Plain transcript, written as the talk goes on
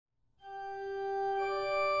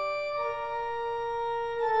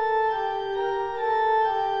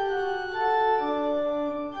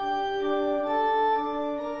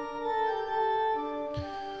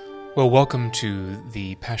Well, welcome to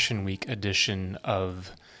the Passion Week edition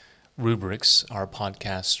of Rubrics, our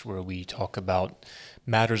podcast where we talk about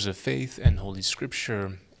matters of faith and Holy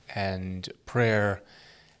Scripture and prayer.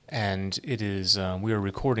 And it is we are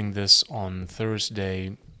recording this on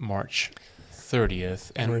Thursday, March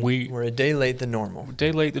 30th, and we're a day late than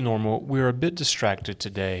normal. We're a bit distracted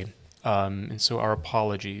today, and so our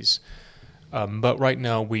apologies. But right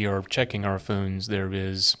now we are checking our phones. There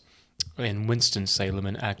is in Winston-Salem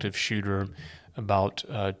an active shooter about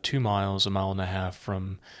 2 miles, a mile and a half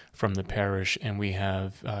from the parish, and we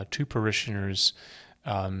have two parishioners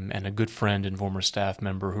and a good friend and former staff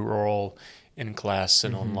member who are all in class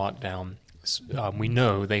and on lockdown. We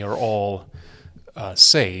know they are all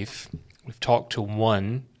safe. We've talked to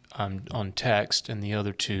one on text, and the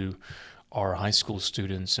other two are high school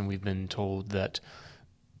students, and we've been told that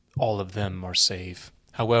all of them are safe.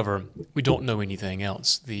 However, we don't know anything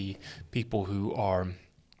else. The people who are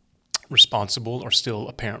responsible are still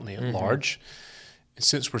apparently at large. And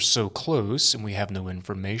since we're so close and we have no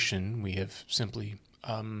information, we have simply,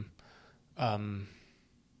 now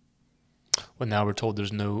we're told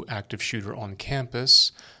there's no active shooter on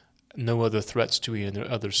campus, no other threats to any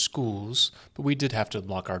other schools, but we did have to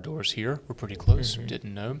lock our doors here. We're pretty close,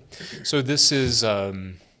 didn't know. So this is,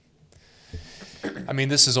 this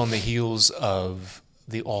is on the heels of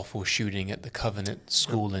the awful shooting at the Covenant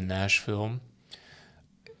School in Nashville.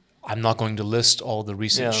 I'm not going to list all the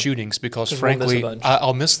recent shootings because, frankly,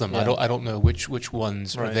 I'll miss them. Yeah. I don't know which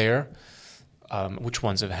ones are there, which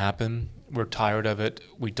ones have happened. We're tired of it.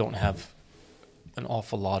 We don't have an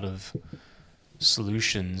awful lot of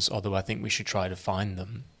solutions, although I think we should try to find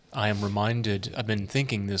them. I am reminded, I've been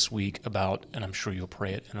thinking this week about, and I'm sure you'll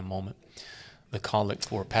pray it in a moment, the collect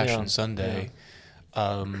for Passion Sunday.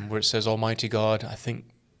 Where it says, Almighty God, I think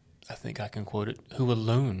I can quote it, who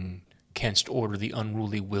alone canst order the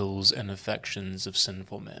unruly wills and affections of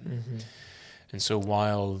sinful men. And so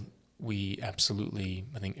while we absolutely,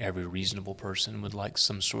 I think every reasonable person would like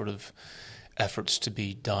some sort of efforts to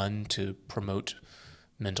be done to promote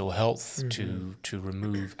mental health, to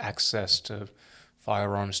remove access to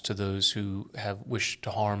firearms to those who have wished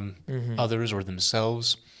to harm others or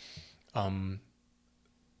themselves,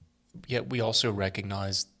 yet we also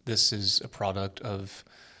recognize this is a product of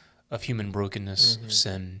human brokenness, of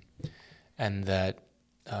sin, and that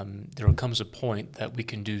there comes a point that we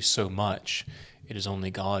can do so much. It is only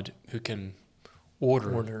God who can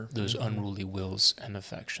order those unruly wills and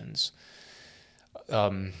affections.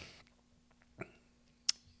 That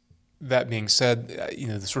being said,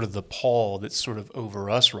 the sort of the pall that's sort of over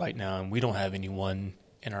us right now, and we don't have anyone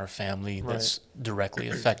in our family that's directly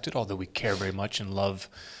affected, although we care very much and love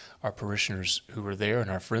our parishioners who were there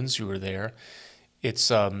and our friends who were there. It's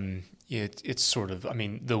sort of,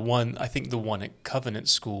 the one at Covenant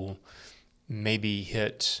School maybe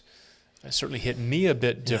certainly hit me a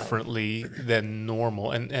bit differently than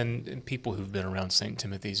normal. And people who've been around St.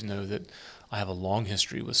 Timothy's know that I have a long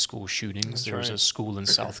history with school shootings. There's a school in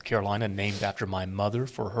South Carolina named after my mother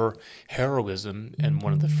for her heroism in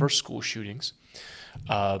one of the first school shootings.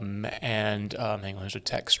 Hang on, there's a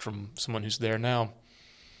text from someone who's there now.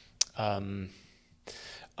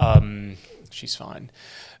 She's fine,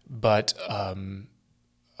 but where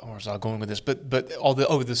was I going with this? But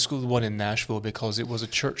the school, the one in Nashville, because it was a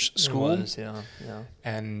church school. It was, yeah.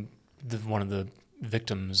 And one of the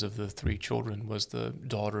victims of the 3 children was the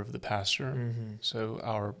daughter of the pastor. So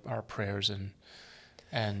our prayers and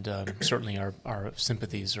certainly our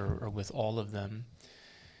sympathies are with all of them.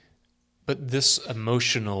 But this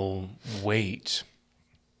emotional weight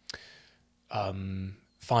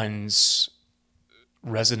finds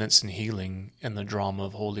resonance and healing in the drama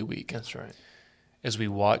of Holy Week. That's right. As we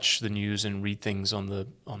watch the news and read things on the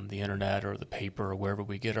internet or the paper or wherever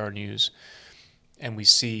we get our news, and we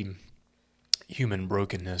see human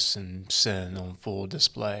brokenness and sin on full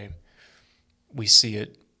display, we see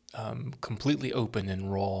it completely open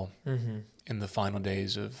and raw in the final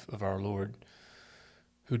days of our Lord,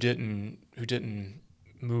 who didn't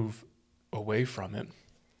move away from it,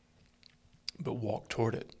 but walked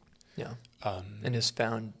toward it. Yeah. And is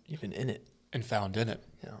found even in it. And found in it.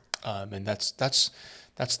 Yeah. And that's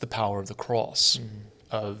the power of the cross.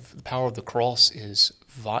 The power of the cross is,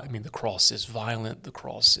 the cross is violent. The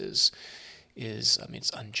cross is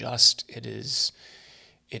it's unjust. It is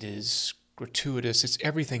gratuitous. It's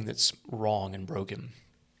everything that's wrong and broken,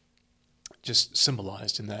 just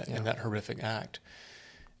symbolized in that horrific act.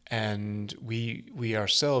 And we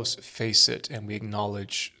ourselves face it, and we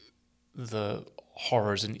acknowledge the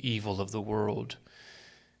horrors and evil of the world.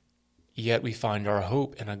 Yet we find our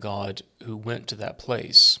hope in a God who went to that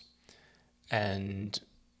place and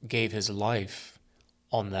gave his life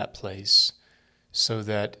on that place so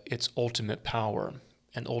that its ultimate power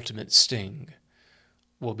and ultimate sting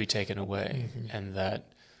will be taken away. Mm-hmm. And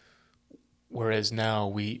that whereas now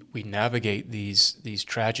we navigate these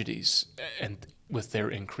tragedies and with their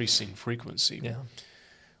increasing frequency,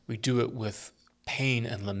 we do it with pain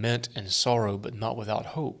and lament and sorrow, but not without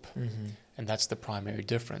hope. Mm-hmm. And that's the primary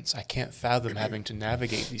difference. I can't fathom having to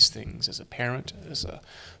navigate these things as a parent, as a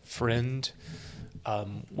friend,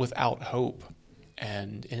 without hope.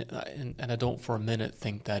 And I don't for a minute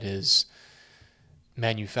think that is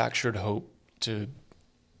manufactured hope to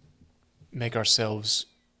make ourselves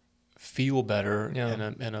feel better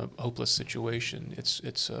in a hopeless situation.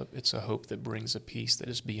 It's a hope that brings a peace that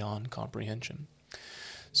is beyond comprehension.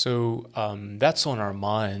 So that's on our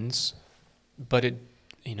minds, but it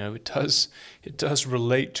does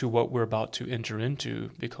relate to what we're about to enter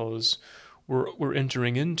into, because we're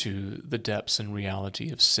entering into the depths and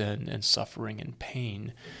reality of sin and suffering and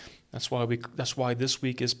pain. That's why this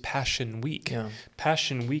week is Passion Week. Yeah.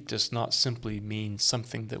 Passion Week does not simply mean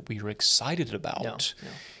something that we are excited about. No.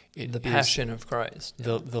 The passion of Christ.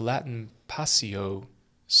 The Latin passio,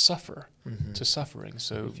 suffer, to suffering.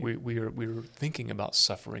 So we are thinking about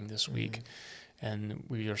suffering this week, and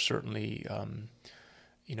we are certainly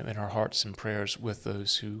in our hearts and prayers with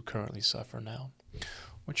those who currently suffer now.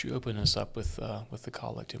 Why don't you open us up with the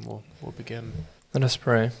collect, and we'll begin. Let us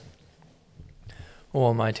pray. O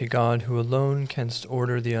Almighty God, who alone canst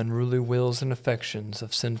order the unruly wills and affections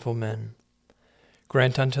of sinful men,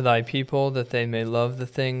 grant unto thy people that they may love the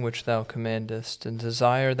thing which thou commandest, and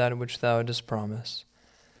desire that which thou dost promise,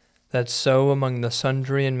 that so among the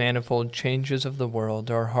sundry and manifold changes of the world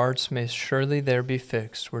our hearts may surely there be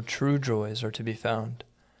fixed where true joys are to be found.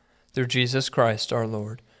 Through Jesus Christ our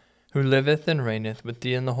Lord, who liveth and reigneth with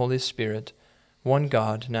thee in the Holy Spirit, one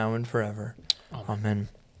God, now and forever. Amen.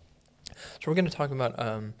 So we're going to talk about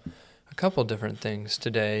a couple different things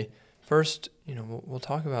today. First, we'll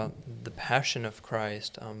talk about the Passion of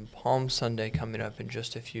Christ, Palm Sunday coming up in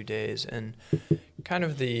just a few days, and kind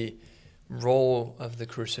of the role of the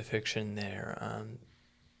crucifixion there.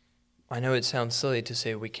 I know it sounds silly to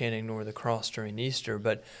say we can't ignore the cross during Easter,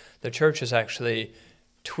 but the church has actually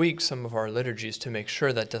tweaked some of our liturgies to make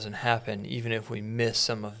sure that doesn't happen, even if we miss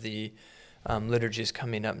some of the liturgies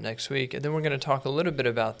coming up next week. And then we're going to talk a little bit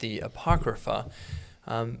about the Apocrypha,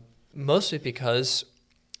 mostly because,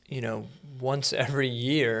 once every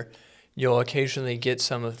year you'll occasionally get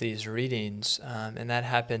some of these readings, and that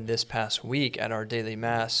happened this past week at our daily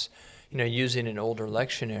Mass, using an older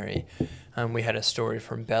lectionary. We had a story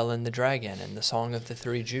from Bel and the Dragon and the Song of the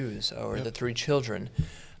Three Jews, or the Three Children,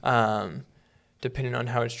 depending on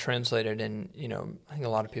how it's translated. And, I think a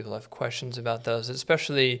lot of people have questions about those,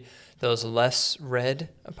 especially those less read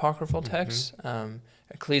apocryphal texts.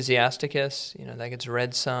 Ecclesiasticus, that gets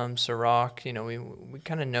read some. Sirach, we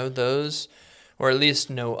kind of know those, or at least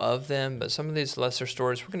know of them. But some of these lesser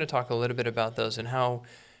stories, we're going to talk a little bit about those and how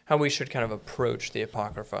we should kind of approach the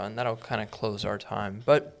Apocrypha, and that'll kind of close our time.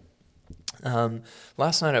 But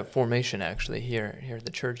last night at formation, actually, here at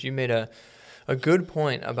the church, you made a good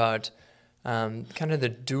point about kind of the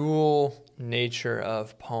dual nature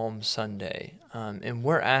of Palm Sunday. And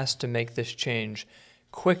we're asked to make this change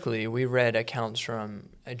quickly. We read accounts from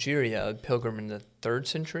Egeria, a pilgrim in the 4th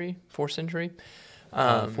century. 4th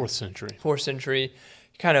century,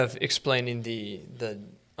 kind of explaining the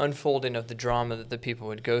unfolding of the drama that the people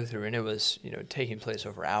would go through. And it was, taking place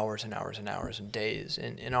over hours and hours and hours and days.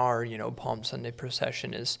 And in our, Palm Sunday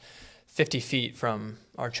procession is 50 feet from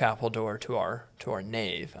our chapel door to our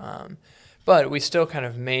nave. But we still kind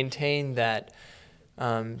of maintain that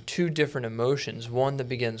two different emotions, one that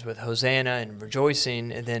begins with Hosanna and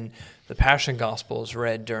rejoicing, and then the Passion Gospel is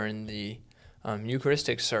read during the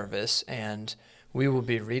Eucharistic service, and we will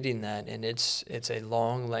be reading that, and it's a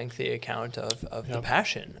long, lengthy account of the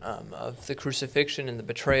Passion, of the crucifixion and the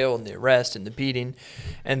betrayal and the arrest and the beating,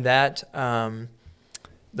 and that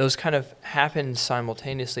those kind of happen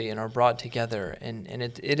simultaneously and are brought together, and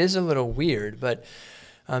it is a little weird, but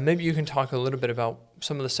maybe you can talk a little bit about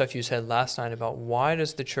some of the stuff you said last night about why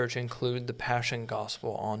does the church include the Passion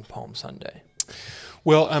Gospel on Palm Sunday?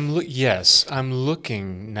 Well, I'm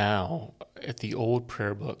looking now at the old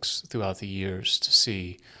prayer books throughout the years to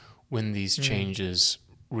see when these changes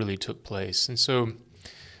really took place. And so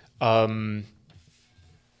Palm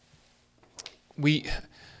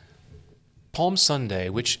Sunday,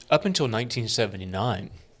 which up until 1979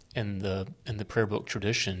 in the prayer book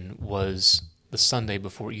tradition was the Sunday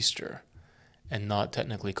before Easter, and not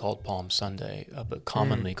technically called Palm Sunday, but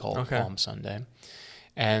commonly called Palm Sunday.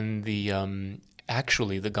 And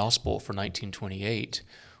actually the gospel for 1928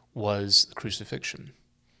 was the crucifixion.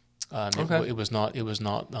 Okay. It was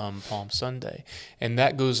not Palm Sunday, and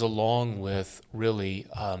that goes along with really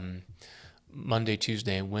Monday,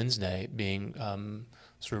 Tuesday, and Wednesday being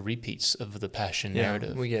sort of repeats of the Passion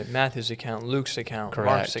narrative. We get Matthew's account, Luke's account,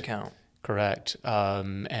 Correct. Mark's account. Correct.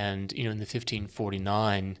 And in the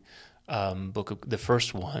 1549 book, the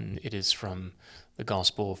first one, it is from the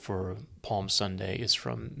Gospel for Palm Sunday is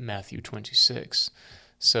from Matthew 26.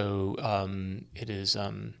 So it is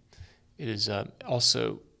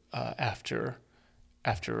also after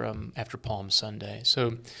Palm Sunday.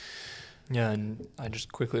 So yeah, and I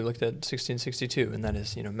just quickly looked at 1662, and that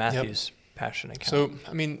is Matthew's Passion account. So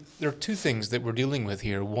there are two things that we're dealing with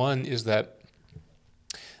here. One is that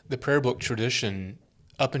the prayer book tradition,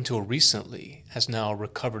 up until recently, has now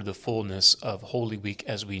recovered the fullness of Holy Week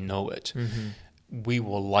as we know it. Mm-hmm. We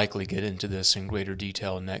will likely get into this in greater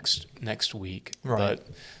detail next week. Right. But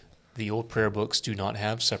the old prayer books do not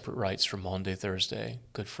have separate rites for Maundy, Thursday,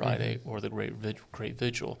 Good Friday, or the Great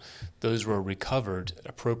Vigil. Those were recovered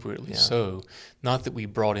appropriately so. Not that we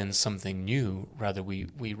brought in something new, rather we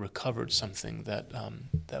recovered something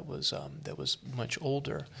that was much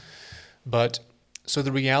older. But so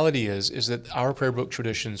the reality is that our prayer book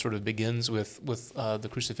tradition sort of begins with the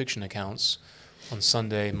crucifixion accounts on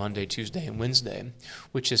Sunday, Monday, Tuesday, and Wednesday,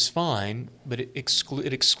 which is fine, but it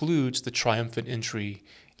excludes the triumphant entry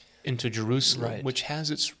into Jerusalem, which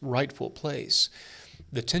has its rightful place.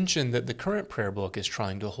 The tension that the current prayer book is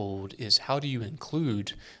trying to hold is how do you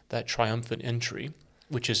include that triumphant entry,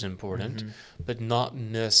 which is important, but not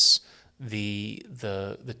miss the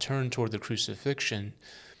turn toward the crucifixion,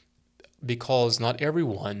 because not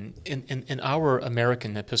everyone in our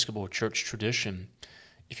American Episcopal Church tradition,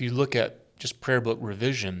 if you look at just prayer book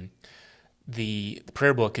revision, the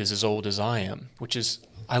prayer book is as old as I am, which is,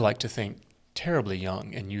 I like to think, terribly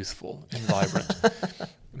young and youthful and vibrant.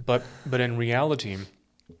 but in reality,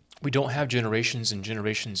 we don't have generations and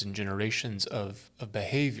generations and generations of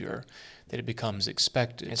behavior that it becomes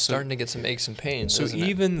expected. It's starting to get some aches and pains. So isn't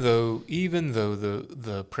even though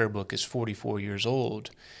the prayer book is 44 years old,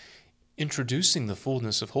 introducing the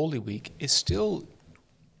fullness of Holy Week is still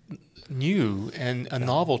new and a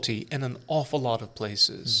novelty in an awful lot of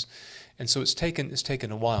places. And so it's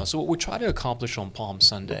taken a while. So what we try to accomplish on Palm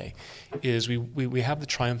Sunday is we have the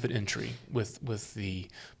triumphant entry with the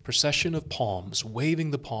procession of palms,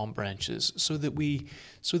 waving the palm branches, so that we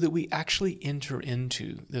actually enter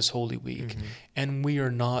into this Holy Week, and we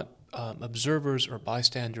are not observers or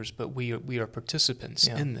bystanders, but we are participants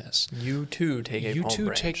in this. You too take a palm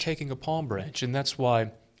branch. taking a palm branch, and that's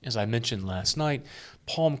why, as I mentioned last night,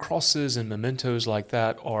 palm crosses and mementos like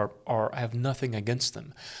that are I have nothing against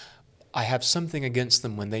them. I have something against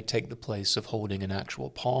them when they take the place of holding an actual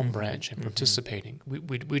palm branch and participating.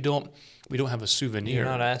 We don't have a souvenir. You're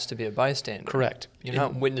not asked to be a bystander. Correct. You're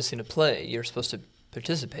not witnessing a play. You're supposed to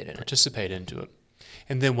participate into it.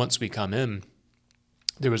 And then once we come in,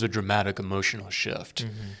 there was a dramatic emotional shift.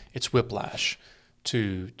 It's whiplash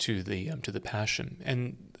to the Passion.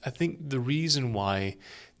 And I think the reason why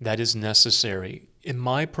that is necessary, in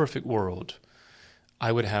my perfect world,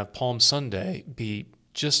 I would have Palm Sunday be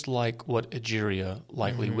just like what Egeria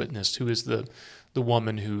likely witnessed, who is the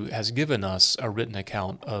woman who has given us a written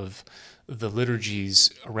account of the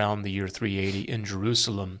liturgies around the year 380 in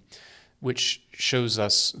Jerusalem, which shows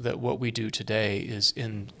us that what we do today is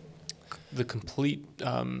in the complete,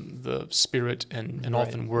 the spirit and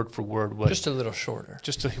often word for word. Just a little shorter.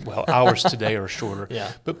 Hours today are shorter.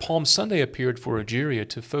 Yeah. But Palm Sunday appeared for Egeria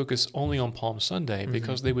to focus only on Palm Sunday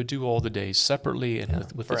because they would do all the days separately and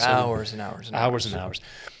with for hours and hours and hours. And hours.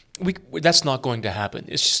 That's not going to happen.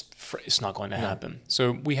 It's not going to happen.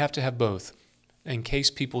 So we have to have both in case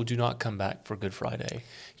people do not come back for Good Friday.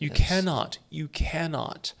 You cannot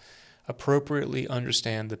appropriately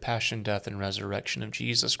understand the passion, death, and resurrection of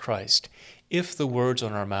Jesus Christ if the words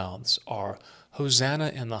on our mouths are Hosanna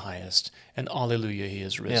in the highest and Alleluia, he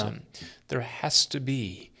is risen. There has to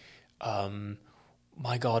be,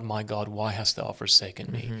 my God, why hast thou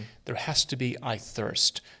forsaken me? There has to be, I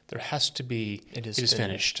thirst. There has to be, it is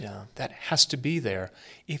finished. Yeah. That has to be there.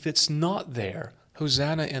 If it's not there,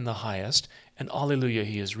 Hosanna in the highest and Alleluia,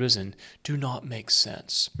 he is risen, do not make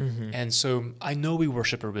sense. And so I know we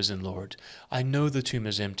worship a risen Lord. I know the tomb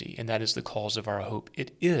is empty, and that is the cause of our hope.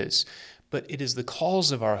 It is, but it is the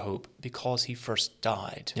cause of our hope because he first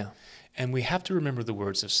died. Yeah. And we have to remember the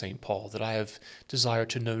words of St. Paul, that I have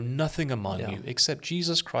desired to know nothing among you except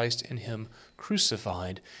Jesus Christ and him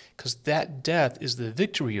crucified, because that death is the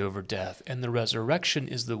victory over death, and the resurrection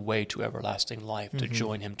is the way to everlasting life, to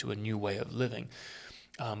join him to a new way of living.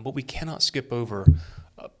 But we cannot skip over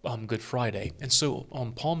Good Friday. And so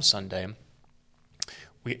on Palm Sunday,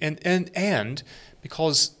 and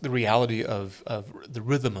because the reality of the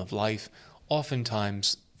rhythm of life,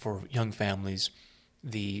 oftentimes for young families,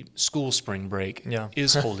 the school spring break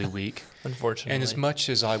is Holy Week. Unfortunately. And as much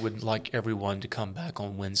as I would like everyone to come back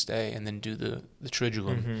on Wednesday and then do the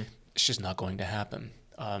Triduum, it's just not going to happen.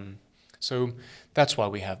 So that's why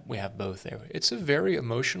we have both there. It's a very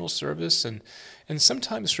emotional service, and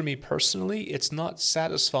sometimes for me personally, it's not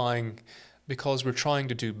satisfying because we're trying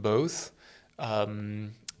to do both.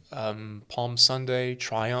 Palm Sunday,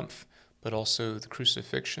 Triumph, but also the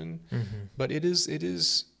Crucifixion. But it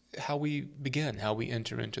is how we begin, how we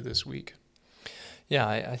enter into this week. Yeah,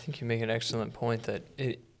 I think you make an excellent point that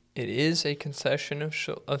it is a concession of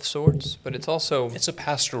sorts, but it's also... It's a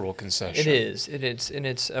pastoral concession. It is, and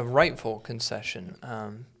it's a rightful concession,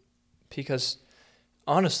 because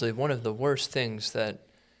honestly, one of the worst things that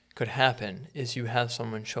could happen is you have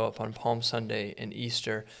someone show up on Palm Sunday and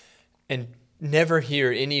Easter and never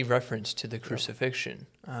hear any reference to the crucifixion.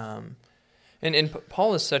 And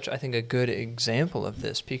Paul is such, I think, a good example of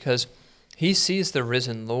this, because he sees the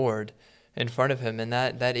risen Lord in front of him, and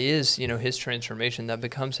that is, his transformation. That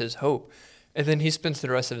becomes his hope. And then he spends the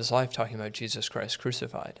rest of his life talking about Jesus Christ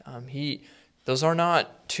crucified. Those are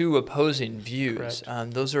not two opposing views.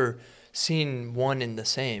 Those are seen one in the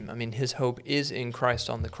same. I mean, his hope is in Christ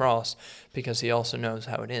on the cross because he also knows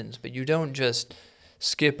how it ends. But you don't just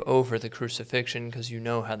skip over the crucifixion because you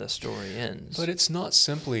know how the story ends. But it's not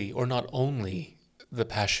simply or not only the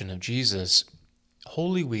passion of Jesus.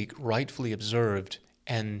 Holy Week, rightfully observed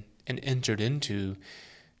and entered into,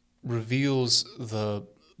 reveals the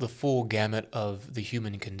full gamut of the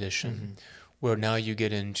human condition, where now you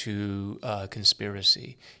get into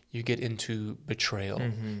conspiracy, you get into betrayal,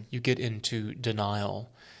 you get into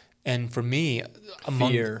denial, and for me,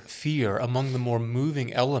 fear among the more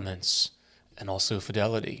moving elements, and also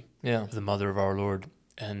fidelity, the mother of our Lord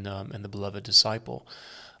and the beloved disciple.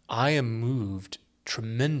 I am moved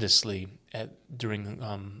tremendously during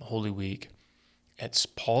Holy Week at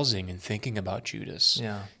pausing and thinking about Judas,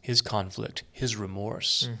 his conflict, his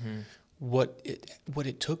remorse, what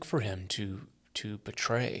it took for him to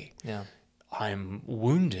betray. I'm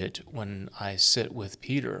wounded when I sit with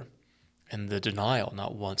Peter and the denial,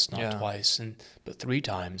 not once, not twice, but 3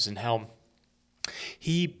 times, and how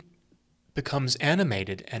he becomes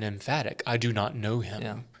animated and emphatic. I do not know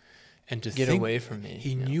him. And to get think away from me.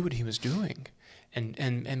 He knew what he was doing.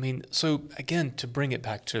 And I mean, so again, to bring it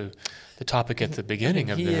back to the topic at the beginning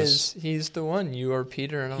of this. He's the one. You are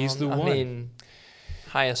Peter, and he's the one. I mean,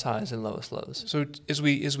 highest highs and lowest lows. So as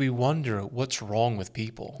we wonder what's wrong with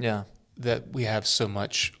people, that we have so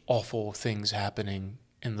much awful things happening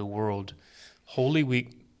in the world, Holy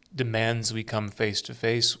Week demands we come face to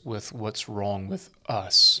face with what's wrong with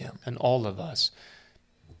us and all of us,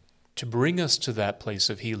 to bring us to that place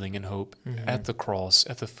of healing and hope at the cross,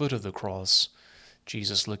 at the foot of the cross.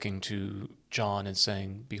 Jesus looking to John and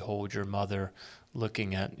saying, "Behold your mother,"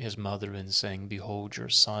 looking at his mother and saying, "Behold your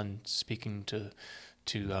son," speaking to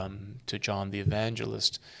John the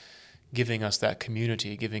evangelist, giving us that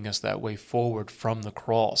community, giving us that way forward from the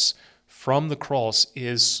cross. From the cross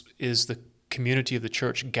is the community of the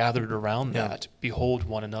church gathered around that. Behold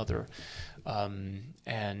one another.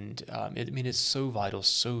 It's so vital,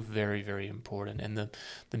 so very, very important. And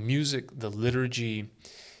the music, the liturgy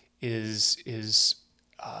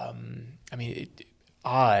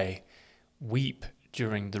I weep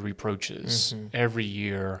during the reproaches every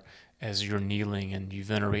year as you're kneeling and you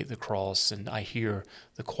venerate the cross, and I hear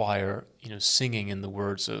the choir, singing in the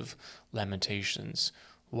words of Lamentations,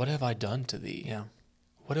 "What have I done to thee?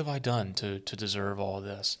 What have I done to deserve all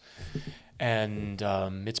this?" And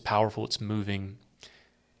it's powerful, it's moving,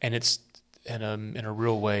 and it's in a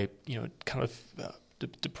real way, kind of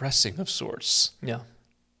depressing of sorts.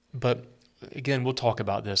 But again, we'll talk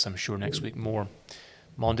about this, I'm sure, next week more.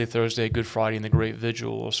 Maundy, Thursday, Good Friday, and the Great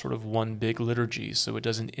Vigil are sort of one big liturgy, so it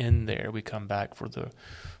doesn't end there. We come back for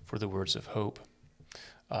the words of hope.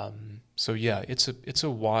 It's a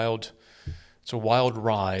wild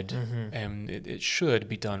ride, and it should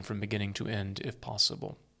be done from beginning to end if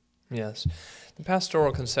possible. Yes. The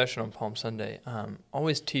pastoral concession on Palm Sunday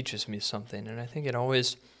always teaches me something, and I think it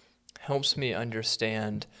always helps me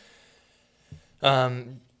understand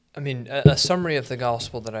a summary of the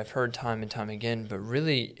gospel that I've heard time and time again, but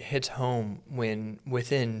really hits home when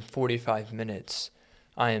within 45 minutes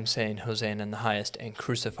I am saying Hosanna in the highest and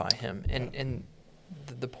crucify him. And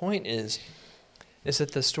the point is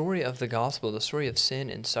that the story of the gospel, the story of sin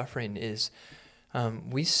and suffering is,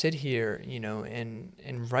 we sit here,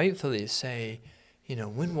 and rightfully say,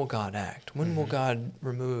 when will God act? When will God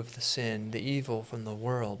remove the sin, the evil from the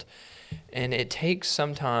world? And it takes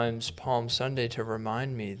sometimes Palm Sunday to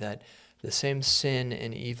remind me that the same sin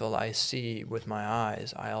and evil I see with my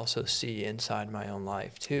eyes, I also see inside my own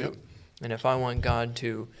life too. Yep. And if I want God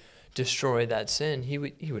to destroy that sin, he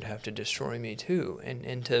would have to destroy me too.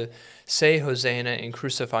 And to say Hosanna and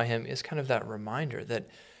crucify him is kind of that reminder that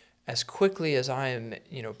as quickly as I am,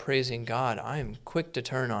 praising God, I am quick to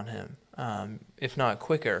turn on him, if not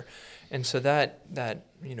quicker. And so that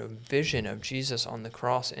vision of Jesus on the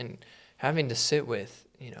cross and having to sit with,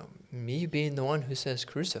 me being the one who says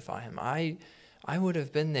crucify him, I would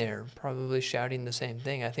have been there probably shouting the same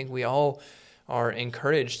thing. I think we all are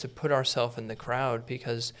encouraged to put ourselves in the crowd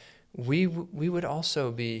because we would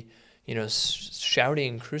also be,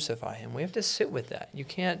 shouting crucify him. We have to sit with that. You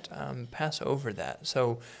can't pass over that.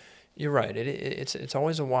 So you're right. It's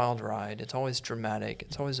always a wild ride. It's always dramatic.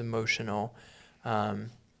 It's always emotional.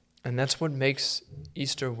 And that's what makes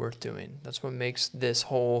Easter worth doing. That's what makes this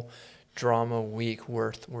whole drama week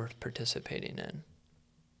worth participating in.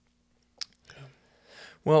 Okay.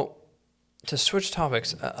 Well, to switch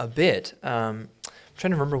topics a bit, I'm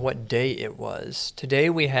trying to remember what day it was. Today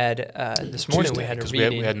we had, this morning Tuesday, we had a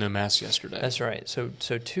reading. We had no Mass yesterday. That's right. So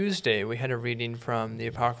Tuesday we had a reading from the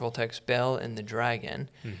Apocryphal text Bel and the Dragon.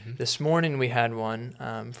 Mm-hmm. This morning we had one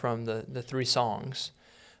from the three songs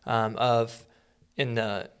in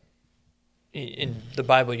the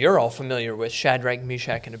Bible you're all familiar with, Shadrach,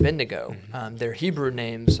 Meshach, and Abednego. Mm-hmm. Their Hebrew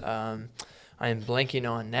names I am blanking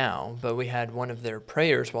on now, but we had one of their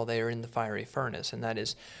prayers while they were in the fiery furnace, and that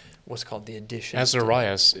is what's called the addition.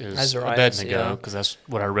 Azarias is Abednego, because that's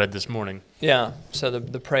what I read this morning. Yeah, so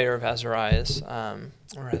the prayer of Azarias,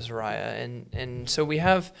 or Azariah. And so we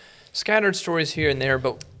have scattered stories here and there,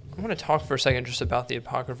 but I want to talk for a second just about the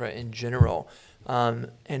Apocrypha in general.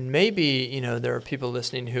 And maybe, there are people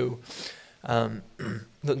listening who... the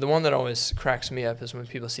one that always cracks me up is when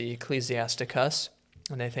people see Ecclesiasticus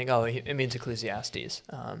and they think, it means Ecclesiastes.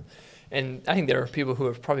 And I think there are people who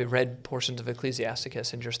have probably read portions of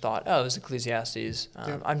Ecclesiasticus and just thought, it's Ecclesiastes.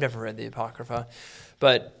 I've never read the Apocrypha.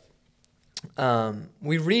 But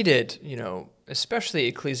we read it, especially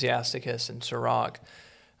Ecclesiasticus and Sirach,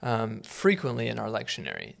 frequently in our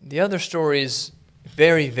lectionary. The other stories,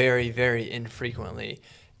 very, very, very infrequently.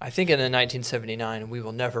 I think in the 1979, we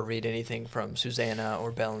will never read anything from Susanna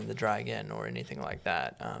or Bel and the Dragon or anything like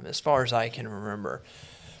that, as far as I can remember.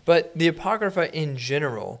 But the Apocrypha in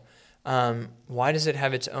general, why does it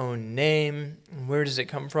have its own name? Where does it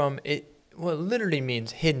come from? It literally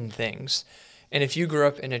means hidden things. And if you grew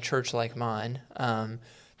up in a church like mine,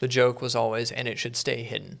 the joke was always, and it should stay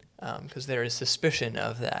hidden, because there is suspicion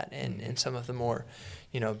of that in some of the more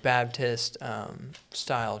Baptist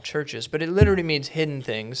style churches, but it literally means hidden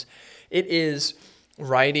things. It is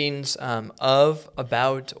writings of,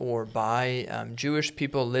 about, or by Jewish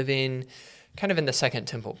people living kind of in the Second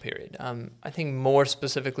Temple period. I think more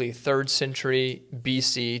specifically 3rd century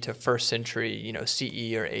BC to 1st century,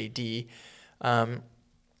 CE or AD.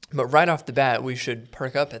 But right off the bat, we should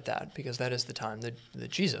perk up at that because that is the time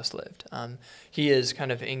that Jesus lived. He is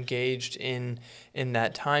kind of engaged in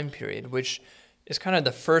that time period, which is kind of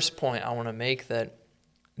the first point I want to make, that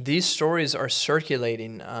these stories are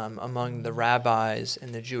circulating among the rabbis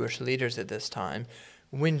and the Jewish leaders at this time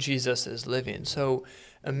when Jesus is living. So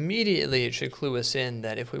immediately it should clue us in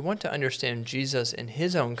that if we want to understand Jesus in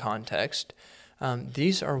his own context,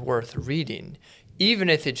 these are worth reading, even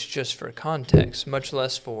if it's just for context, much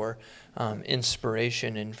less for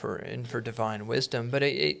inspiration and for divine wisdom. But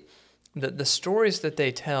the stories that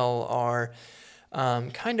they tell are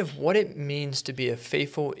kind of what it means to be a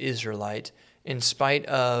faithful Israelite in spite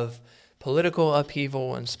of political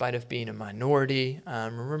upheaval, in spite of being a minority.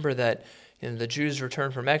 Remember that the Jews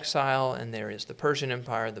returned from exile, and there is the Persian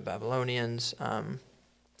Empire, the Babylonians. I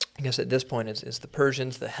guess at this point it's the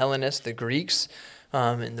Persians, the Hellenists, the Greeks,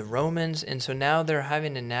 and the Romans. And so now they're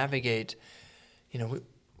having to navigate,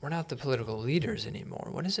 we're not the political leaders anymore.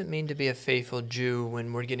 What does it mean to be a faithful Jew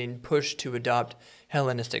when we're getting pushed to adopt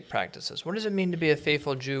Hellenistic practices? What does it mean to be a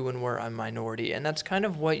faithful Jew when we're a minority? And that's kind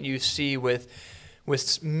of what you see with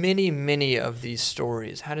many, many of these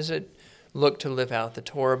stories. How does it look to live out the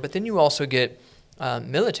Torah? But then you also get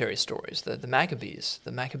military stories, the Maccabees,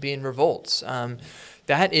 the Maccabean revolts.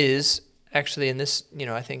 That is actually, and this,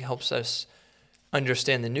 I think helps us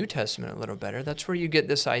understand the New Testament a little better. That's where you get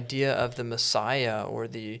this idea of the Messiah or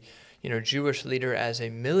the Jewish leader as a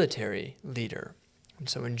military leader. And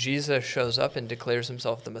so when Jesus shows up and declares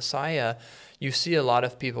himself the Messiah, you see a lot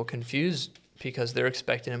of people confuse because they're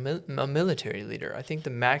expecting a military leader. I think the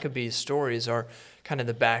Maccabees stories are kind of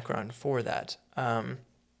the background for that.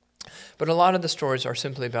 But a lot of the stories are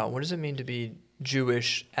simply about what does it mean to be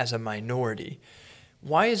Jewish as a minority?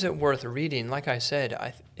 Why is it worth reading? Like I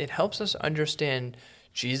said, it helps us understand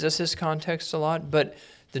Jesus' context a lot, but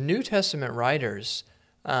the New Testament writers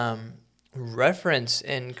reference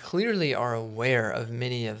and clearly are aware of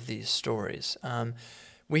many of these stories.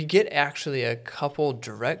 We get actually a couple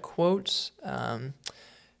direct quotes,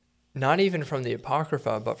 not even from the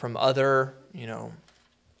Apocrypha, but from other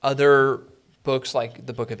books like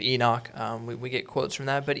the Book of Enoch. We get quotes from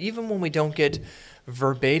that. But even when we don't get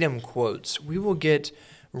verbatim quotes, we will get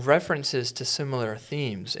references to similar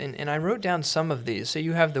themes. And I wrote down some of these. So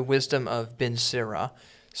you have the wisdom of Ben Sirach.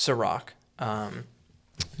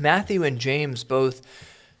 Matthew and James both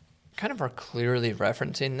kind of are clearly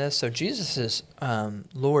referencing this. So Jesus'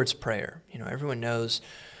 Lord's Prayer, everyone knows,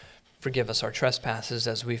 forgive us our trespasses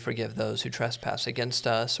as we forgive those who trespass against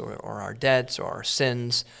us, or our debts or our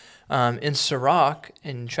sins. In Sirach,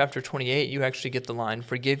 in chapter 28, you actually get the line,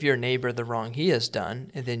 forgive your neighbor the wrong he has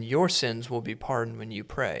done, and then your sins will be pardoned when you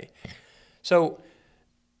pray. So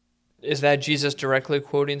is that Jesus directly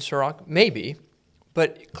quoting Sirach? Maybe,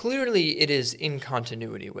 but clearly it is in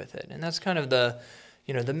continuity with it. And that's kind of the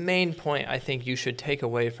main point I think you should take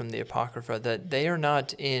away from the Apocrypha, that they are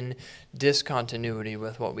not in discontinuity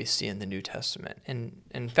with what we see in the New Testament. And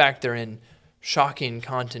in fact, they're in shocking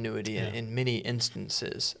continuity in many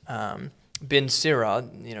instances. Ben Sirach,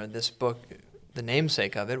 this book, the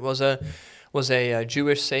namesake of it, was a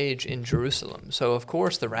Jewish sage in Jerusalem. So of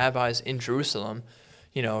course the rabbis in Jerusalem,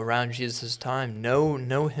 around Jesus' time,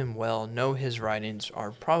 know him well, know his writings,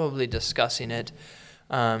 are probably discussing it.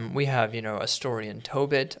 We have, a story in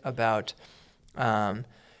Tobit about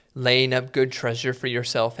laying up good treasure for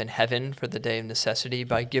yourself in heaven for the day of necessity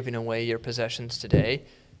by giving away your possessions today.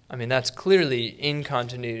 I mean, that's clearly in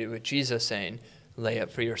continuity with Jesus saying, lay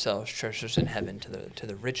up for yourselves treasures in heaven to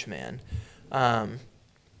the rich man.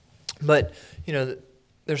 But,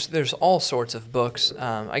 there's all sorts of books.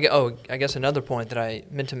 I guess another point that I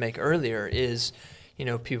meant to make earlier is,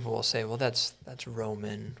 people will say, well, that's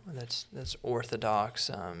Roman, that's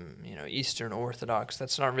Orthodox, Eastern Orthodox.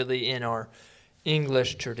 That's not really in our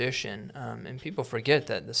English tradition. And people forget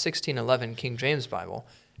that the 1611 King James Bible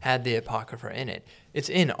had the Apocrypha in it. It's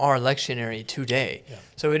in our lectionary today. Yeah.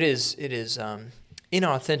 So it is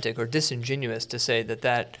inauthentic or disingenuous to say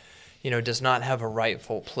that does not have a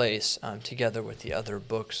rightful place together with the other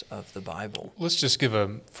books of the Bible. Let's just give a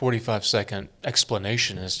 45-second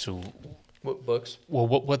explanation as to what books. Well,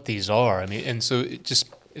 what these are. I mean, and so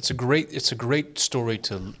it's a great story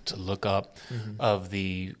to look up of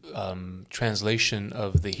the translation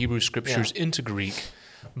of the Hebrew Scriptures into Greek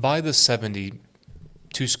by the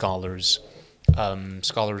 72 scholars from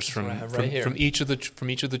each of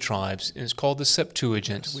the tribes. And it's called the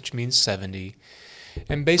Septuagint, which means 70.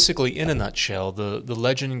 And basically, in a nutshell, the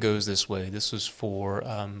legend goes this way. This was for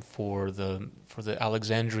the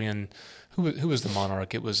Alexandrian. Who was the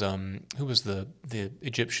monarch? It was who was the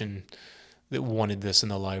Egyptian that wanted this in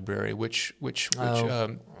the library? Which one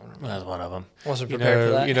of them. Wasn't prepared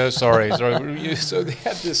for that. Sorry. So they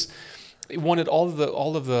had this. They wanted all of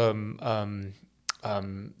the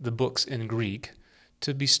books in Greek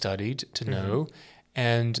to be studied, to know,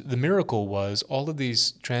 and the miracle was all of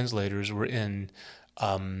these translators were in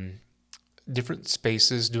different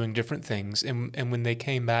spaces doing different things, and when they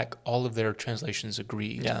came back, all of their translations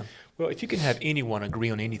agreed. Yeah. Well, if you can have anyone agree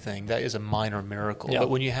on anything, that is a minor miracle. Yeah. But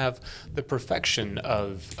when you have the perfection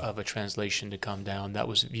of a translation to come down, that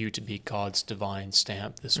was viewed to be God's divine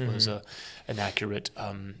stamp. This was an accurate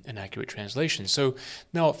translation. So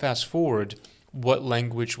now fast forward. What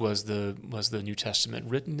language was the New Testament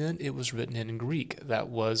written in? It was written in Greek. That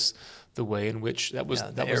was the way in which that was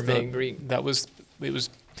Greek.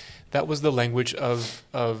 That was the language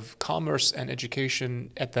of commerce and education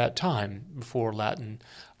at that time before Latin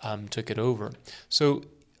took it over. So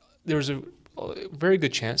there's a very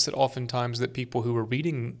good chance that oftentimes that people who were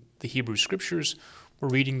reading the Hebrew Scriptures were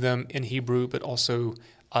reading them in Hebrew, but also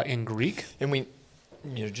in Greek. And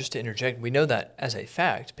just to interject, we know that as a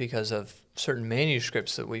fact because of certain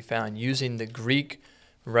manuscripts that we found using the Greek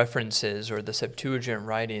references or the Septuagint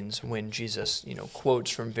writings when Jesus,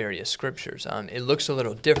 quotes from various scriptures. It looks a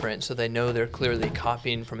little different, so they know they're clearly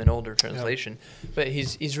copying from an older translation, but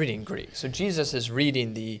he's reading Greek. So Jesus is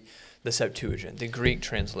reading the Septuagint, the Greek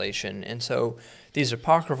translation, and so these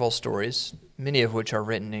apocryphal stories, many of which are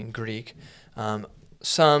written in Greek,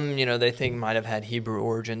 some, they think might have had Hebrew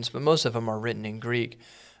origins, but most of them are written in Greek.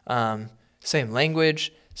 Same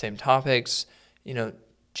language, same topics,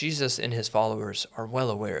 Jesus and his followers are well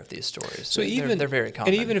aware of these stories. So they're very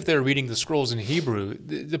common. And even if they're reading the scrolls in Hebrew,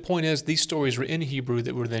 the point is these stories were in Hebrew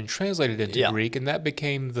that were then translated into Greek, and that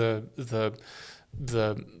became the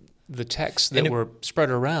texts that were spread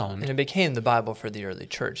around. And it became the Bible for the early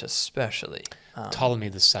church, especially. Ptolemy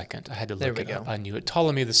II. I had to look it up. I knew it.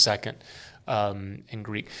 Ptolemy II in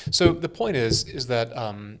Greek. So the point is that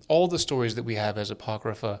all the stories that we have as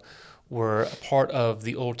Apocrypha were a part of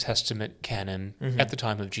the Old Testament canon at the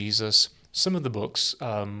time of Jesus. Some of the books,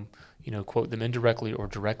 quote them indirectly or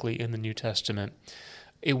directly in the New Testament.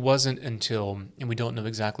 It wasn't until, and we don't know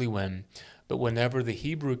exactly when, but whenever the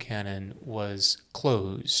Hebrew canon was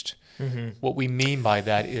closed, what we mean by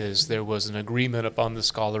that is there was an agreement upon the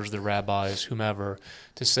scholars, the rabbis, whomever,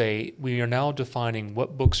 to say we are now defining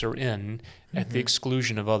what books are in at the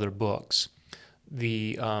exclusion of other books.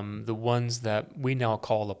 The ones that we now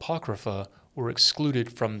call Apocrypha were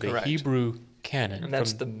excluded from the Hebrew canon. And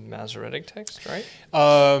that's the Masoretic text, right?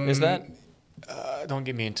 Is that? Don't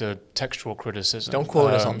get me into textual criticism. Don't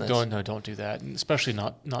quote us on this. Don't do that, especially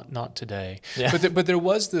not today. Yeah. But there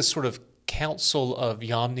was this sort of Council of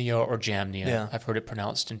Yamnia or Jamnia. Yeah. I've heard it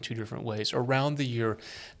pronounced in two different ways. Around the year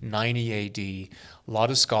 90 A.D., a lot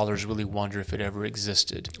of scholars really wonder if it ever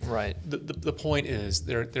existed. Right. The point is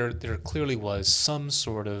there clearly was some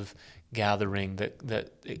sort of gathering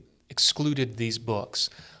that excluded these books,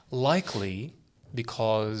 likely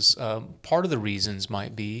because part of the reasons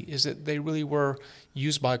might be is that they really were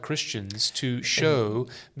used by Christians to show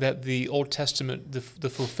that the Old Testament, the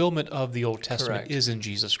fulfillment of the Old Testament is in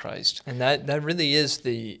Jesus Christ. And that really is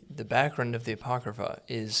the background of the Apocrypha,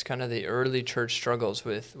 is kind of the early church struggles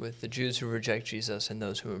with the Jews who reject Jesus and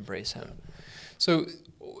those who embrace him. So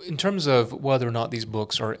in terms of whether or not these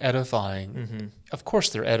books are edifying, of course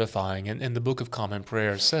they're edifying, and the Book of Common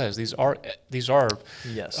Prayer says these are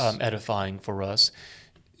edifying for us.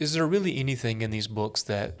 Is there really anything in these books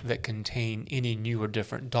that contain any new or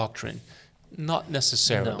different doctrine? Not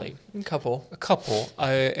necessarily. No. A couple.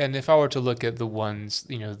 And if I were to look at the ones,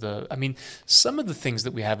 some of the things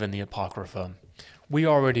that we have in the Apocrypha, we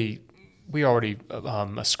already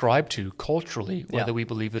ascribe to culturally, whether we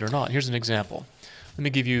believe it or not. Here's an example. Let me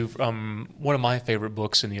give you one of my favorite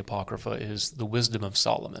books in the Apocrypha is The Wisdom of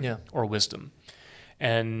Solomon, or Wisdom.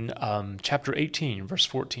 And chapter 18, verse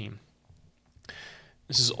 14.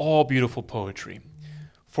 This is all beautiful poetry.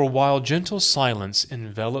 For while gentle silence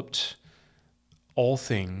enveloped all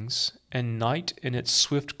things, and night in its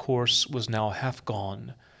swift course was now half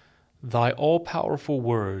gone, thy all-powerful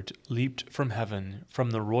word leaped from heaven,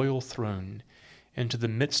 from the royal throne, into the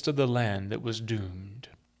midst of the land that was doomed.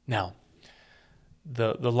 Now,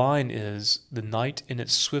 the line is, the night in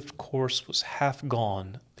its swift course was half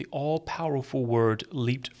gone, the all-powerful word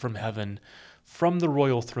leaped from heaven, from the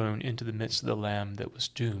royal throne into the midst of the Lamb that was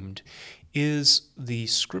doomed, is the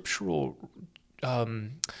scriptural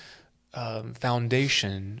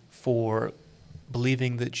foundation for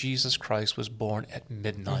believing that Jesus Christ was born at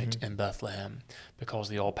midnight in Bethlehem, because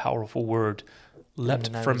the all-powerful word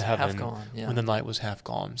leapt from heaven when the night was half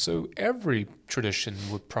gone. So every tradition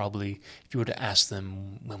would probably, if you were to ask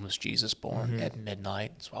them, when was Jesus born? At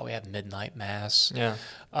midnight. That's why we have midnight mass. Yeah.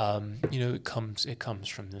 It comes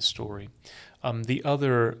from this story. The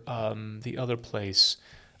other place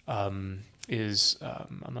is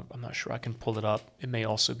I'm not sure. I can pull it up. It may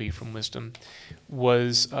also be from Wisdom. It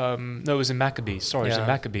was in Maccabees. Sorry, it was in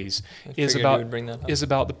Maccabees. Is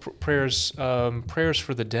about the prayers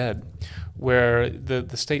for the dead, where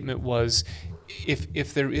the statement was,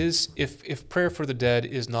 if prayer for the dead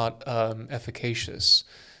is not efficacious,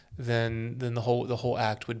 then the whole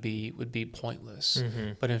act would be pointless.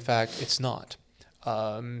 But in fact, it's not.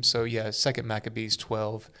 2 Maccabees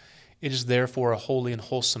 12. It is therefore a holy and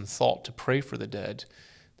wholesome thought to pray for the dead,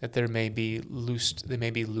 that they may be loosed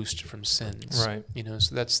from sins. Right.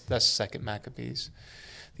 So that's 2 Maccabees.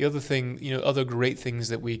 The other thing, other great things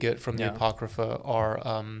that we get from the Apocrypha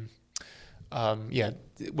are,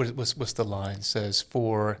 what's the line? Says,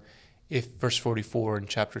 verse 44 in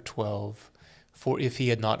chapter 12, for if he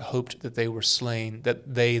had not hoped that they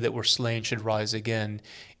that were slain should rise again,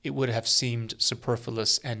 it would have seemed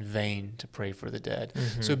superfluous and vain to pray for the dead.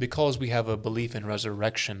 So because we have a belief in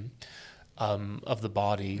resurrection of the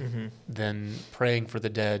body, then praying for the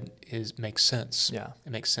dead makes sense. Yeah.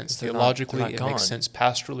 It makes sense theologically. It makes sense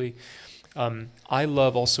pastorally. I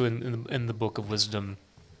love also in the Book of Wisdom,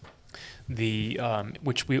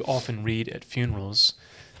 which we often read at funerals,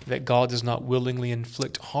 that God does not willingly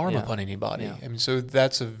inflict harm upon anybody. Yeah. I mean, so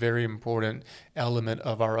that's a very important element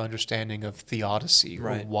of our understanding of theodicy,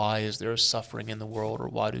 Right. or why is there suffering in the world, or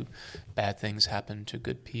why do bad things happen to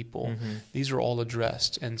good people. These are all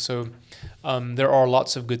addressed. And so there are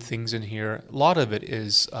lots of good things in here. A lot of it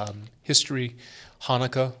is history.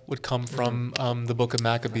 Hanukkah would come from the book of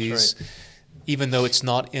Maccabees, even though it's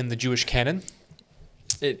not in the Jewish canon.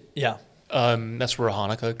 That's where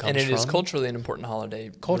Hanukkah comes from. And it is culturally an important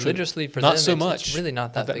holiday. Religiously, for not them, so much. It's really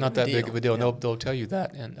not that big of a deal. Yeah. They'll tell you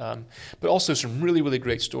that. And but also some really, really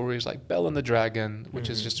great stories like Bel and the Dragon, which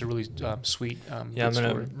is just a really sweet I'm going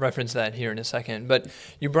to reference that here in a second. But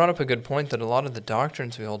you brought up a good point that a lot of the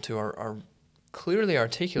doctrines we hold to are clearly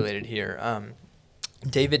articulated here.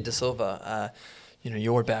 David De Silva,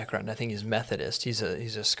 your background, I think he's Methodist. He's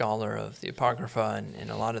a scholar of the Apocrypha and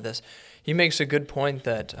a lot of this. He makes a good point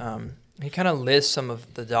that he kind of lists some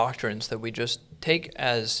of the doctrines that we just take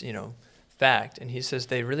as, fact. And he says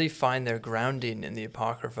they really find their grounding in the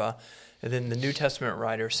Apocrypha. And then the New Testament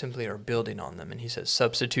writers simply are building on them. And he says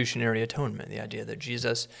substitutionary atonement, the idea that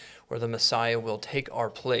Jesus or the Messiah will take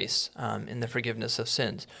our place in the forgiveness of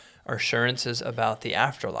sins. Our assurances about the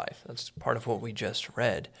afterlife. That's part of what we just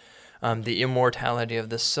read. The immortality of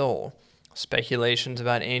the soul. Speculations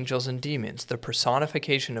about angels and demons. The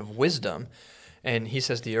personification of wisdom. And he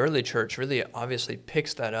says the early church really obviously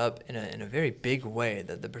picks that up in a very big way,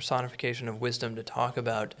 that the personification of wisdom to talk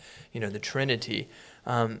about, the Trinity,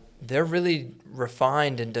 they're really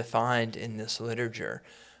refined and defined in this literature.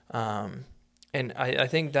 And I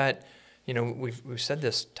think that, we've said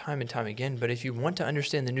this time and time again, but if you want to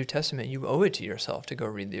understand the New Testament, you owe it to yourself to go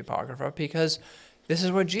read the Apocrypha, because this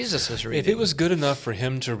is what Jesus was reading. If it was good enough for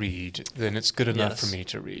him to read, then it's good enough for me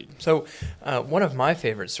to read. So one of my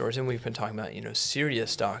favorite stories, and we've been talking about,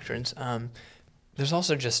 serious doctrines, there's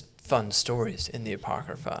also just fun stories in the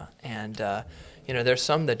Apocrypha. And, there's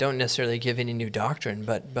some that don't necessarily give any new doctrine,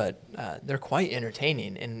 but they're quite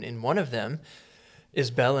entertaining. And one of them is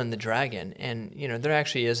Bel and the Dragon. And, there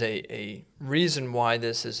actually is a reason why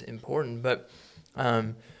this is important. But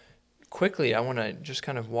quickly, I want to just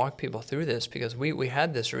kind of walk people through this, because we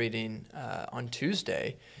had this reading on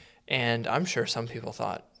Tuesday, and I'm sure some people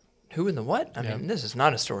thought, who in the what? I mean, this is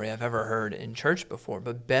not a story I've ever heard in church before.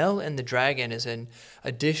 But Bel and the Dragon is in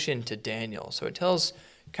addition to Daniel. So it tells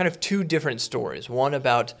kind of two different stories, one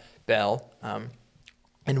about Bel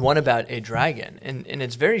and one about a dragon. And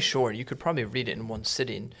it's very short. You could probably read it in one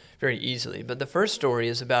sitting very easily. But the first story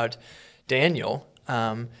is about Daniel.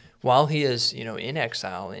 While he is, in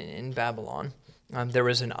exile in Babylon, there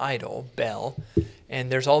was an idol, Bel,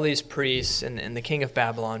 and there's all these priests, and the king of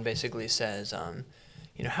Babylon basically says,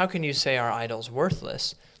 how can you say our idol's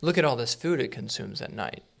worthless? Look at all this food it consumes at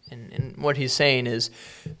night. And what he's saying is,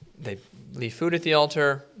 they leave food at the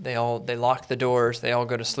altar, they lock the doors, they all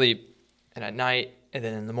go to sleep, and at night, and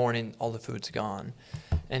then in the morning, all the food's gone.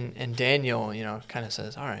 And Daniel, kind of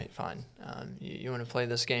says, all right, fine, you want to play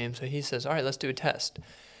this game? So he says, all right, let's do a test.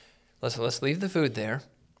 Let's leave the food there,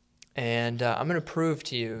 and I'm going to prove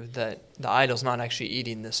to you that the idol's not actually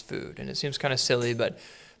eating this food. And it seems kind of silly,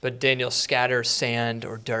 but Daniel scatters sand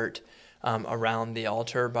or dirt around the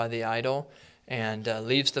altar by the idol, and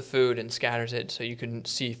leaves the food and scatters it so you can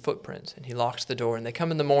see footprints. And he locks the door, and they come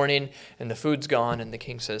in the morning, and the food's gone, and the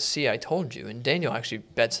king says, see, I told you. And Daniel actually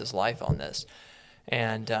bets his life on this.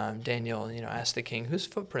 And Daniel, asks the king, whose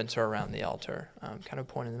footprints are around the altar? Kind of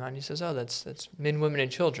pointing them out. And he says, oh, that's men, women, and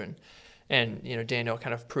children. And, Daniel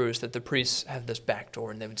kind of proves that the priests have this back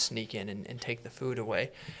door, and they would sneak in and take the food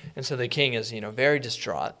away. And so the king is, very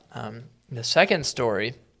distraught. The second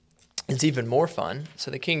story is even more fun.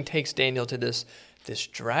 So the king takes Daniel to this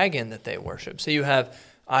dragon that they worship. So you have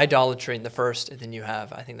idolatry in the first, and then you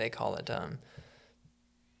have, I think they call it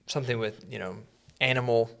something with,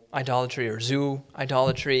 animal idolatry or zoo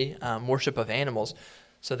idolatry, worship of animals.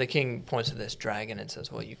 So the king points to this dragon and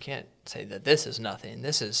says, well, you can't say that this is nothing.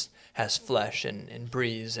 This has flesh and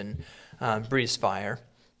breathes fire.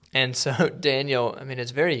 And so Daniel,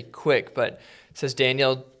 it's very quick, but it says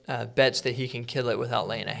Daniel bets that he can kill it without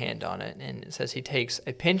laying a hand on it. And it says he takes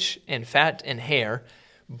a pinch and fat and hair,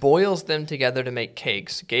 boils them together to make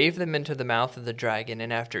cakes, gave them into the mouth of the dragon,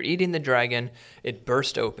 and after eating the dragon, it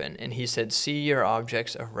burst open, and he said, see your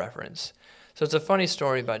objects of reverence. So it's a funny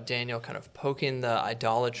story about Daniel kind of poking the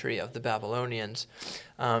idolatry of the Babylonians.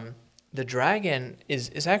 The dragon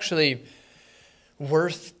is actually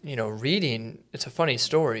worth, reading. It's a funny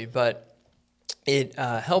story, but it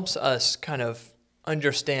helps us kind of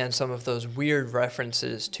understand some of those weird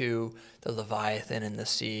references to the Leviathan in the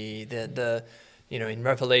sea, the in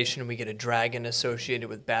Revelation we get a dragon associated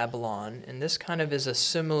with Babylon, and this kind of is a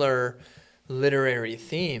similar literary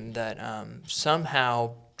theme that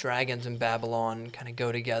somehow dragons and Babylon kind of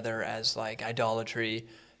go together as like idolatry,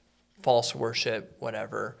 false worship,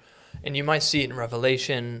 whatever. And you might see it in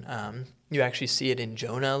Revelation. You actually see it in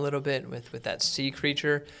Jonah a little bit with that sea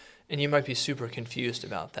creature, and you might be super confused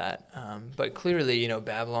about that. But clearly,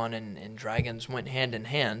 Babylon and dragons went hand in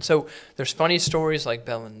hand. So there's funny stories like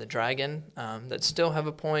Bel and the Dragon that still have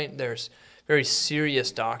a point. There's very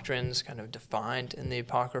serious doctrines kind of defined in the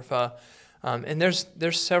Apocrypha. And there's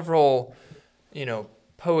several,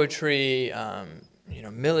 poetry,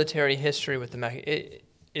 military history with the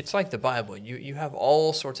it's like the Bible. You have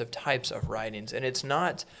all sorts of types of writings, and it's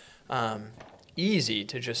not easy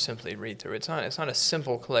to just simply read through. It's not a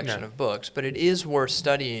simple collection of books, but it is worth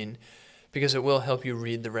studying because it will help you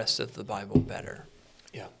read the rest of the Bible better.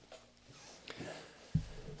 Yeah.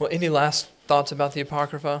 Well, any last thoughts about the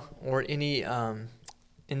Apocrypha, or any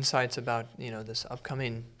insights about this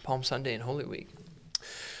upcoming Palm Sunday and Holy Week?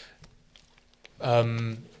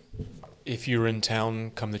 If you're in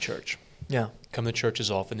town, come to church. Yeah. Come to church as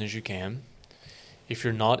often as you can. If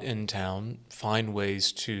you're not in town, find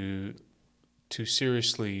ways to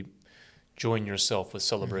seriously join yourself with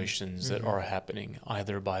celebrations that are happening,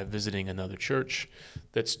 either by visiting another church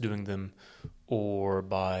that's doing them, or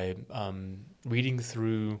by reading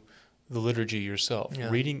through the liturgy yourself. Yeah.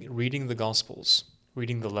 Reading the Gospels,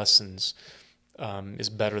 reading the lessons is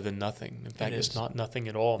better than nothing. In fact, it's not nothing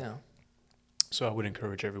at all. Yeah. So I would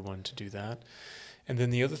encourage everyone to do that. And then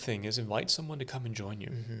the other thing is invite someone to come and join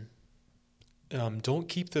you. Don't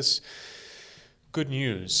keep this good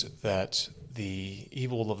news that the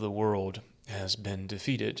evil of the world has been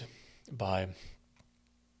defeated by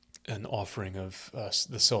an offering of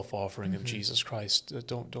the self-offering of Jesus Christ.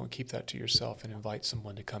 Don't keep that to yourself, and invite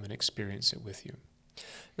someone to come and experience it with you.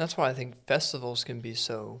 That's why I think festivals can be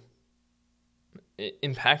so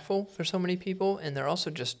impactful for so many people, and they're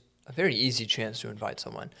also just a very easy chance to invite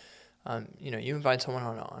someone. You invite someone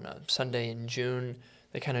on a Sunday in June,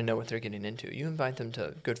 they kind of know what they're getting into. You invite them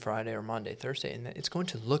to Good Friday or Maundy, Thursday, and it's going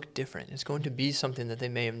to look different. It's going to be something that they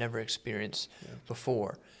may have never experienced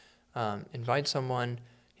before. Invite someone,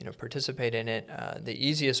 participate in it. The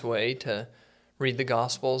easiest way to read the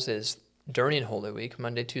Gospels is during Holy Week,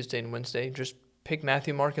 Monday, Tuesday, and Wednesday. Just pick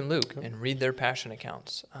Matthew, Mark, and Luke and read their Passion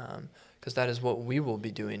accounts, because that is what we will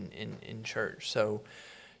be doing in church. So,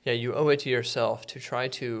 you owe it to yourself to try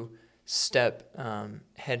to step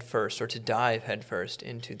head first, or to dive head first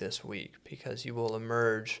into this week, because you will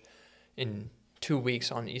emerge in 2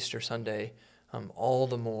 weeks on Easter Sunday all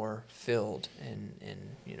the more filled and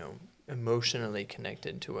emotionally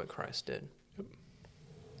connected to what Christ did. Well,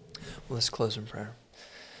 let's close in prayer.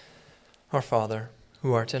 Our Father,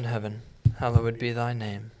 who art in heaven, hallowed be thy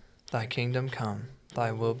name. Thy kingdom come,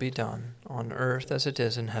 thy will be done, on earth as it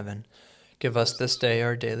is in heaven. Give us this day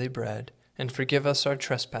our daily bread, and forgive us our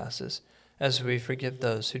trespasses, as we forgive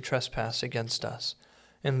those who trespass against us.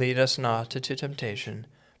 And lead us not into temptation,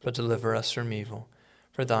 but deliver us from evil.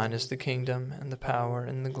 For thine is the kingdom, and the power,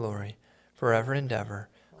 and the glory, forever and ever.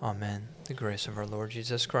 Amen. The grace of our Lord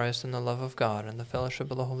Jesus Christ, and the love of God, and the fellowship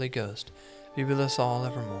of the Holy Ghost be with us all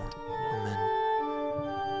evermore. Amen.